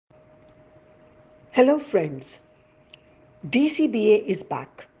Hello friends, DCBA is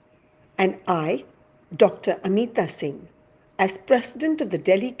back and I, Dr. Amita Singh, as President of the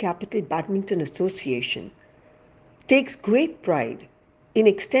Delhi Capital Badminton Association, takes great pride in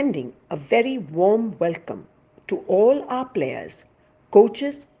extending a very warm welcome to all our players,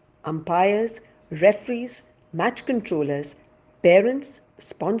 coaches, umpires, referees, match controllers, parents,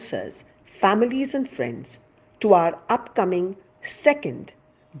 sponsors, families and friends to our upcoming second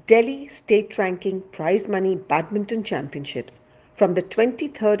Delhi State Ranking Prize Money Badminton Championships from the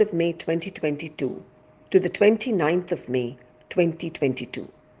 23rd of May 2022 to the 29th of May 2022.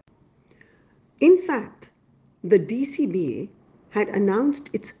 In fact, the DCBA had announced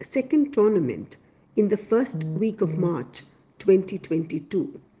its second tournament in the first week of March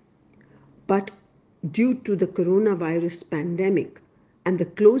 2022. But due to the coronavirus pandemic and the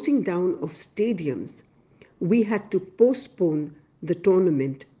closing down of stadiums, we had to postpone the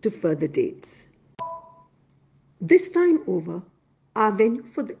tournament to further dates. This time over, our venue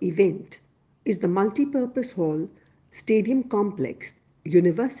for the event is the Multipurpose Hall Stadium Complex,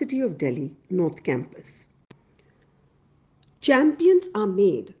 University of Delhi North Campus. Champions are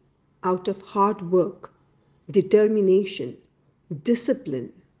made out of hard work, determination,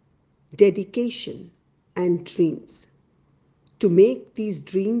 discipline, dedication, and dreams. To make these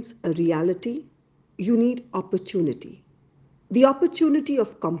dreams a reality, you need opportunity. The opportunity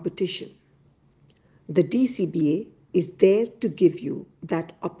of competition. The DCBA is there to give you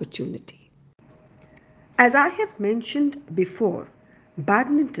that opportunity. As I have mentioned before,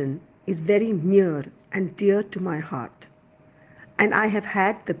 badminton is very near and dear to my heart, and I have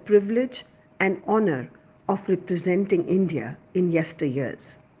had the privilege and honor of representing India in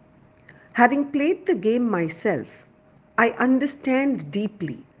yesteryears. Having played the game myself, I understand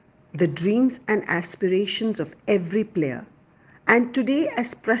deeply the dreams and aspirations of every player. And today,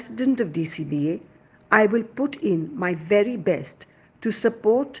 as President of DCBA, I will put in my very best to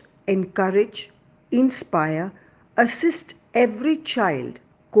support, encourage, inspire, assist every child,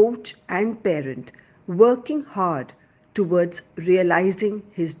 coach and parent working hard towards realizing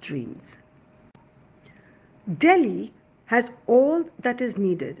his dreams. Delhi has all that is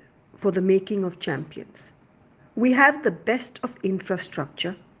needed for the making of champions. We have the best of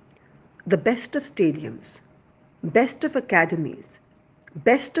infrastructure, the best of stadiums, best of academies,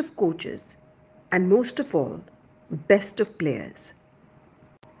 best of coaches, and most of all, best of players.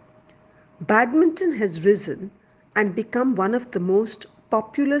 Badminton has risen and become one of the most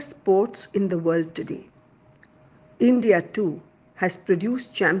popular sports in the world today. India too has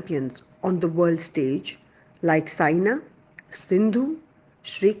produced champions on the world stage like Saina, Sindhu,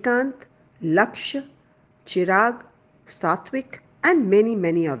 Shrikant, Lakshya, Chirag, Satvik, and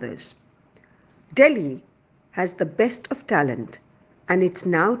many others. Delhi has the best of talent, and it's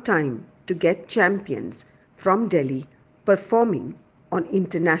now time to get champions from Delhi performing on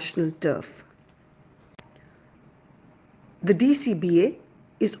international turf. The DCBA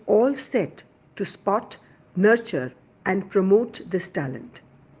is all set to spot, nurture, and promote this talent.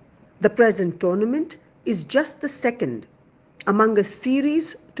 The present tournament is just the second among a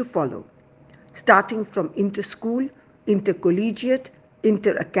series to follow, starting from inter-school, intercollegiate,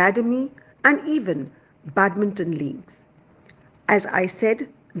 inter-academy, and even badminton leagues. As I said,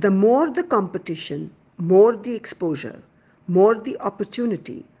 the more the competition, more the exposure, more the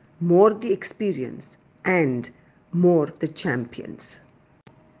opportunity, more the experience, and more the champions.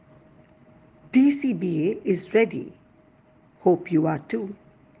 DCBA is ready. Hope you are too.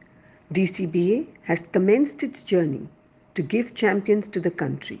 DCBA has commenced its journey to give champions to the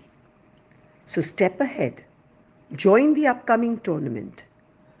country. So step ahead, join the upcoming tournament.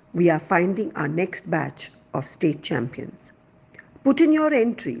 We are finding our next batch of state champions. Put in your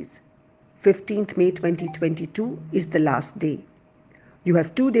entries. 15th May 2022 is the last day. You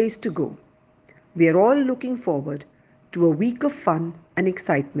have 2 days to go. We are all looking forward to a week of fun and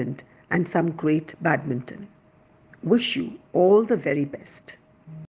excitement and some great badminton. Wish you all the very best.